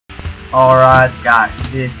Alright guys,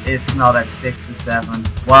 this is Snodek 67.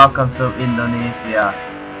 Welcome to Indonesia.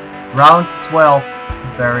 Round 12,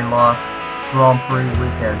 very last Grand Prix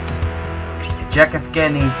weekend. Jack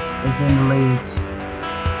Kenny is in the lead.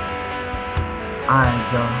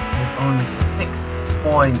 With only 6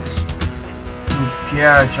 points to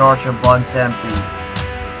Pierre Giorgio Bontempi.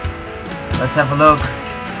 Let's have a look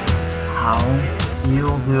how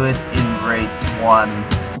he'll do it in race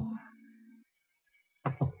 1.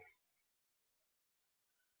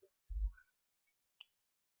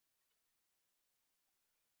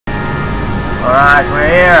 Alright, we're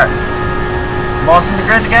here. Bossing the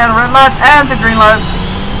grid again, red light and the green light.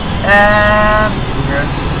 And we're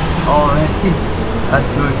already a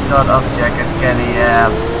good start of Jack Kenny. Yeah.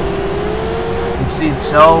 We've seen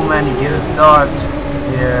so many good starts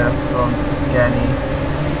here from Kenny.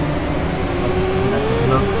 Let's have a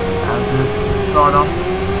look how good the start of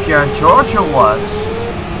Pierre Giorgio was.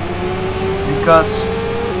 Because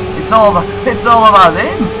it's all about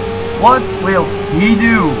him. What will he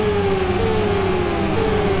do?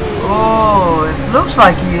 Oh, it looks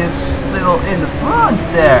like he is a little in the front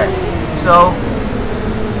there. So,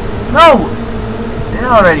 no, they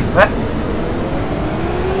already went.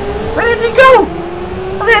 Where did he go?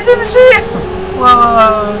 I didn't see it. Well,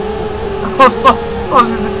 I was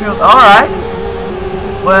in the field. All right.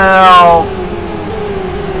 Well,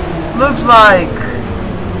 looks like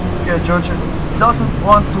Georgia doesn't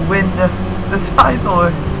want to win the title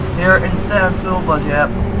here in Sentul, but yeah,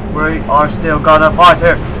 we are still gonna fight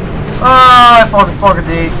here. Oh, I forgot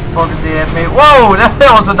he hit me. Whoa,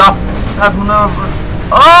 that was enough. That maneuver.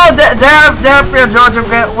 Oh, there Pierre Giorgio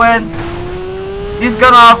went. He's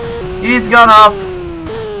gone off. He's gone off.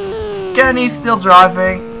 Kenny's still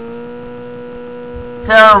driving.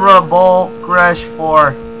 Terrible crash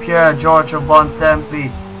for Pierre Giorgio Bontempi.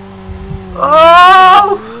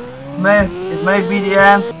 Oh, it may be the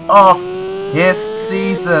end of his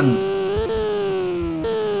season.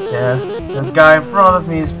 Yeah, that guy in front of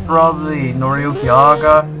me is probably Noriyuki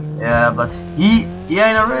Haga. Yeah, but he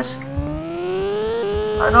ain't a risk.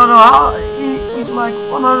 I don't know how. He's like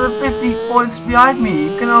 150 points behind me.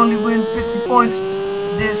 You can only win 50 points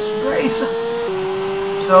this race.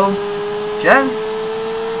 So, gents.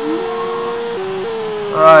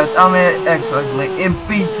 Alright, I'm exactly in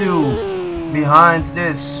P2. Behind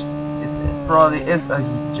this, it probably is a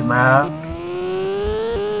Jamal.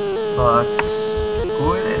 But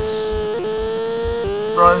who it is?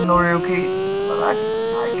 It's probably Noriyuki, but I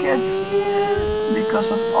can't see it because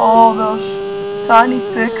of all those tiny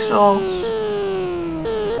pixels.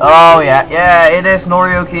 Oh yeah, it is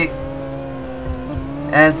Noriyuki.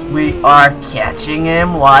 And we are catching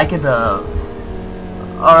him like a dove.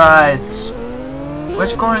 Alright,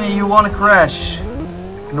 which corner you want to crash?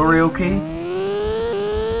 Noriyuki?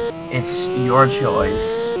 It's your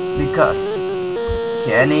choice, because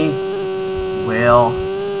Kenny will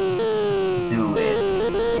do it.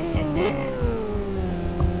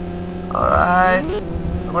 Alright,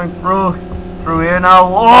 going through here now.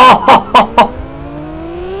 Whoa!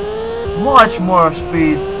 Much more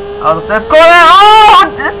speed out of that corner. Oh!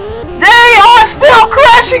 They are still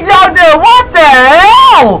crashing down there. What the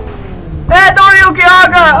hell? And Noriyuki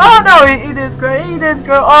Haga. Oh no, he did great. He did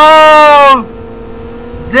great. Oh!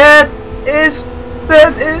 That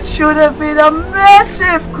should have been a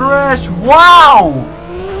massive crash. Wow!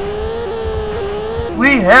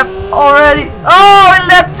 We have already, in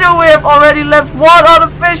lap 2 we have already left one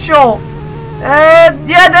unofficial. And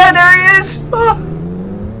yeah, there he is.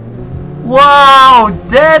 Wow,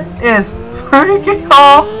 that is freaking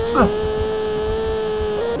awesome.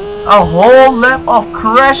 A whole lap of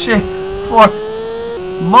crashing for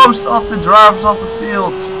most of the drivers of the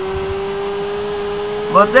field.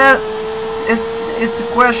 But then it's the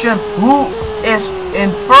question, who is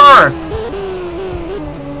in third?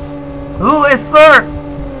 Who is third?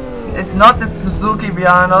 It's not the Suzuki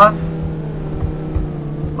behind us.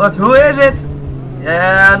 But who is it?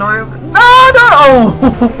 Yeah, no, oh,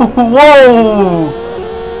 whoa!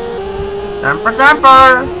 Temper,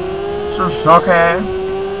 Suzuki.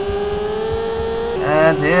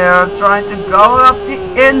 And here, trying to go up the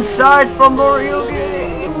inside from Noriyuki.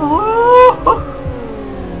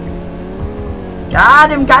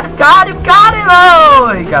 Got him!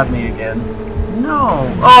 Oh, he got me again. No.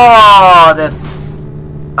 Oh,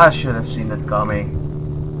 I should have seen that coming.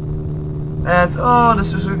 And oh, the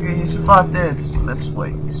Suzuki, he survived it. Let's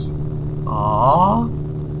wait. Oh,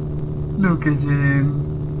 look at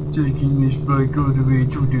him taking his bike all the way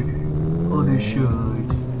to the other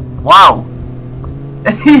side. Wow.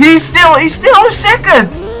 he's still a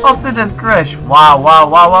second after that crash. Wow.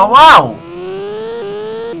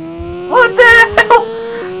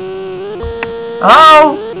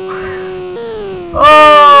 Oh!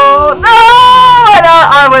 Oh no!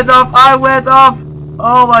 I went off! I went off!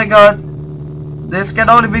 Oh my god! This can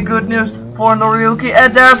only be good news for Noriyuki.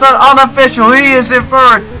 And there's an unofficial. He is in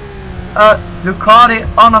third. Ducati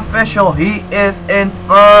unofficial. He is in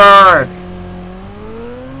third.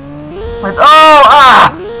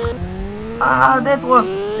 And that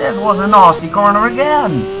was a nasty corner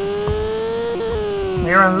again.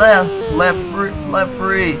 Here and left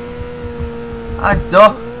three. I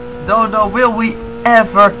don't know. Will we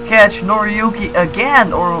ever catch Noriyuki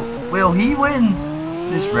again, or will he win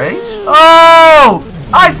this race? Oh!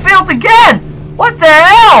 I failed again! What the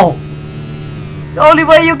hell? The only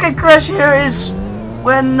way you can crash here is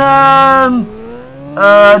when John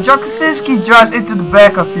Krasinski drives into the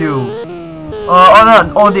back of you.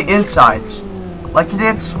 On the insides. Like he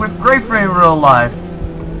did with Grafer in real life.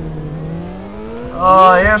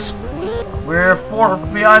 We're 4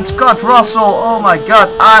 behind Scott Russell. Oh my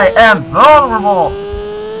god, I am vulnerable.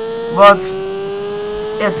 But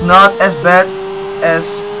it's not as bad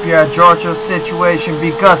as Pierre Giorgio's situation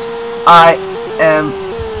because I am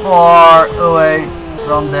far away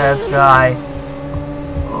from that guy.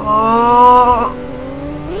 Oh,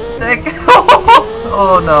 take it.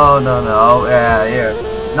 Oh no. Yeah, here.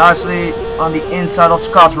 Nicely on the inside of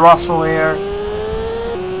Scott Russell here.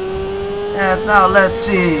 And now let's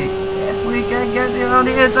see if we can get here on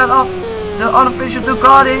the inside of the unofficial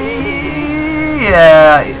Ducati.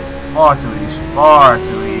 Yeah, far too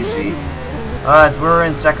easy. Alright, we're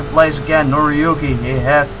in second place again. Noriyuki, he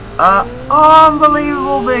has an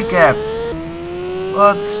unbelievable big gap.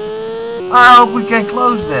 But I hope we can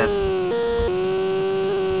close that.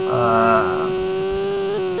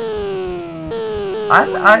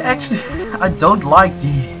 I don't like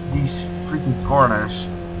these freaking corners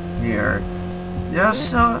here. They're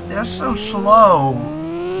so slow.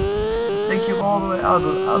 Take you all the way out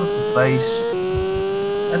of the place,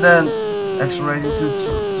 and then accelerating to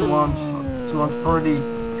 230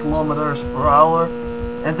 kilometers per hour,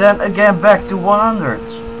 and then again back to 100.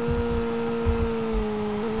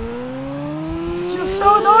 It's just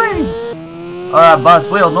so annoying. Alright, but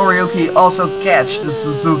will Noriyuki also catch the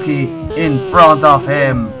Suzuki in front of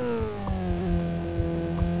him?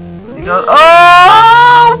 Because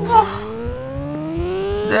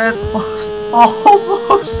that was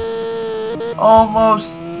almost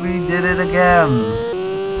we did it again.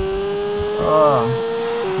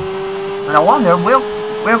 And I wonder, will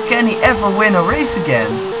Kenny ever win a race again?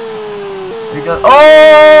 Because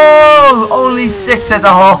only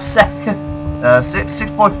 6.5 seconds.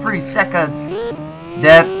 6.3 seconds.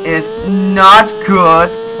 That is not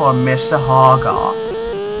good for Mr. Haga.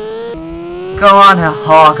 Come on,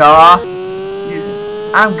 Haga.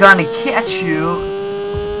 I'm gonna catch you.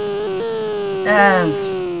 And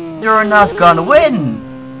you're not gonna win.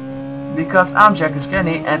 Because I'm Jack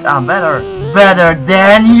Kenny and I'm better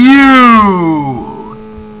than you.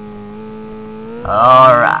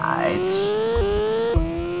 Alright.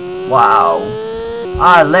 Wow.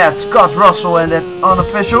 I left Scott Russell and that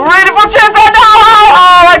unofficial reading for chance.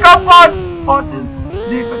 I got far too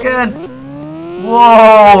deep again.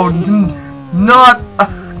 Whoa, not a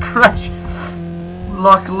crash.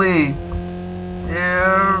 Luckily,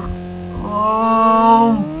 here.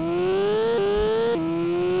 Oh,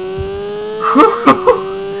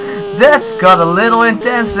 that's got a little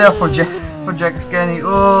intense there for Jack Scanny.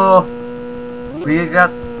 Oh, we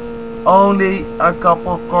got only a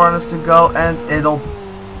couple of corners to go, and it'll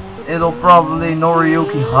probably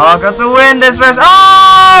Noriyuki Haga to win this race.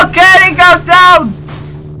 Oh, Kenny goes down.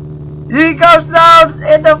 He goes down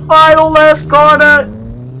in the final last corner.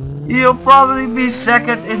 He'll probably be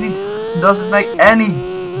second if he doesn't make any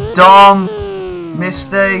dumb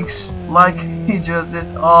mistakes like he just did.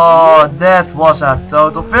 Oh, that was a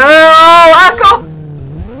total fail. Oh, I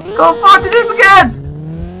go far too deep again.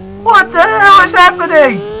 What the hell is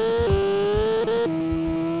happening?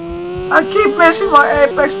 I keep missing my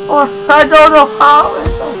apex point. I don't know how.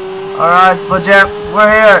 Alright, but yeah, we're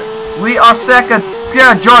here. We are second.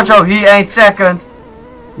 Pierre Giorgio, he ain't second.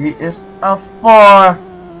 He is a 4.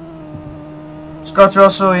 Scott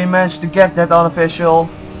Russell, he managed to get that unofficial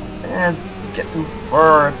and get to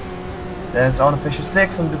 3rd. Then it's unofficial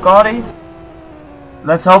 6 on Ducati.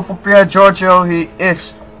 Let's hope for Pierre Giorgio, he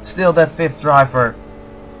is still that 5th driver.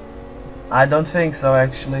 I don't think so,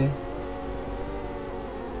 actually.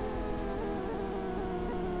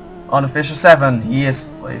 Unofficial 7, he is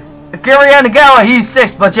 5th. Akira Yanagawa, he's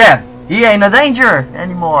 6th, but yeah, he ain't a danger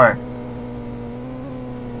anymore.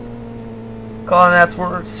 Colin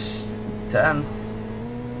Edwards, 10th.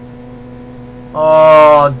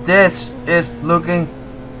 Oh, this is looking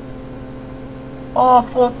Oh,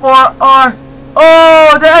 for our...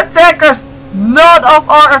 Oh, the attackers! Not of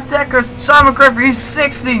our attackers! Simon Crafter, he's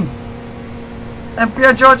 16! And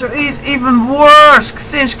Pierre Giorgio is even worse!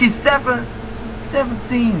 Kaczynski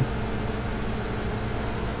 17th!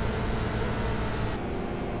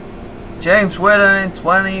 James Whitten in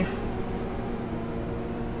 20th.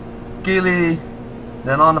 Keely,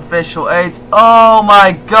 then unofficial 8th. Oh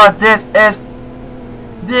my god, this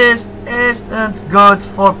isn't good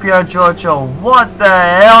for Pierre Giorgio. What the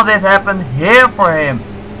hell did happen here for him?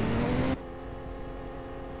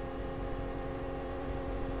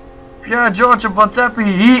 Pierre Giorgio Bontempi,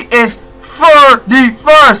 he is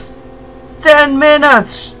 31st! 10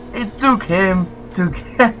 minutes it took him to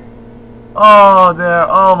get... Oh there,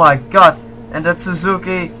 oh my god. And that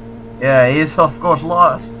Suzuki, yeah, he is of course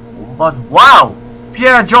lost. But wow!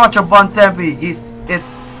 Pierre Giorgio Bontempi is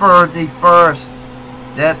 31st.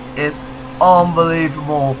 That is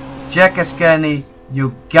unbelievable. Jack Ascani,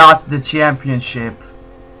 you got the championship.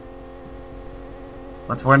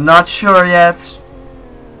 But we're not sure yet.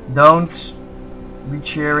 Don't be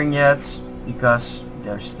cheering yet, because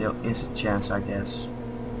there still is a chance, I guess.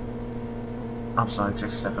 I'm Sonic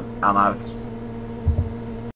 67, I'm out.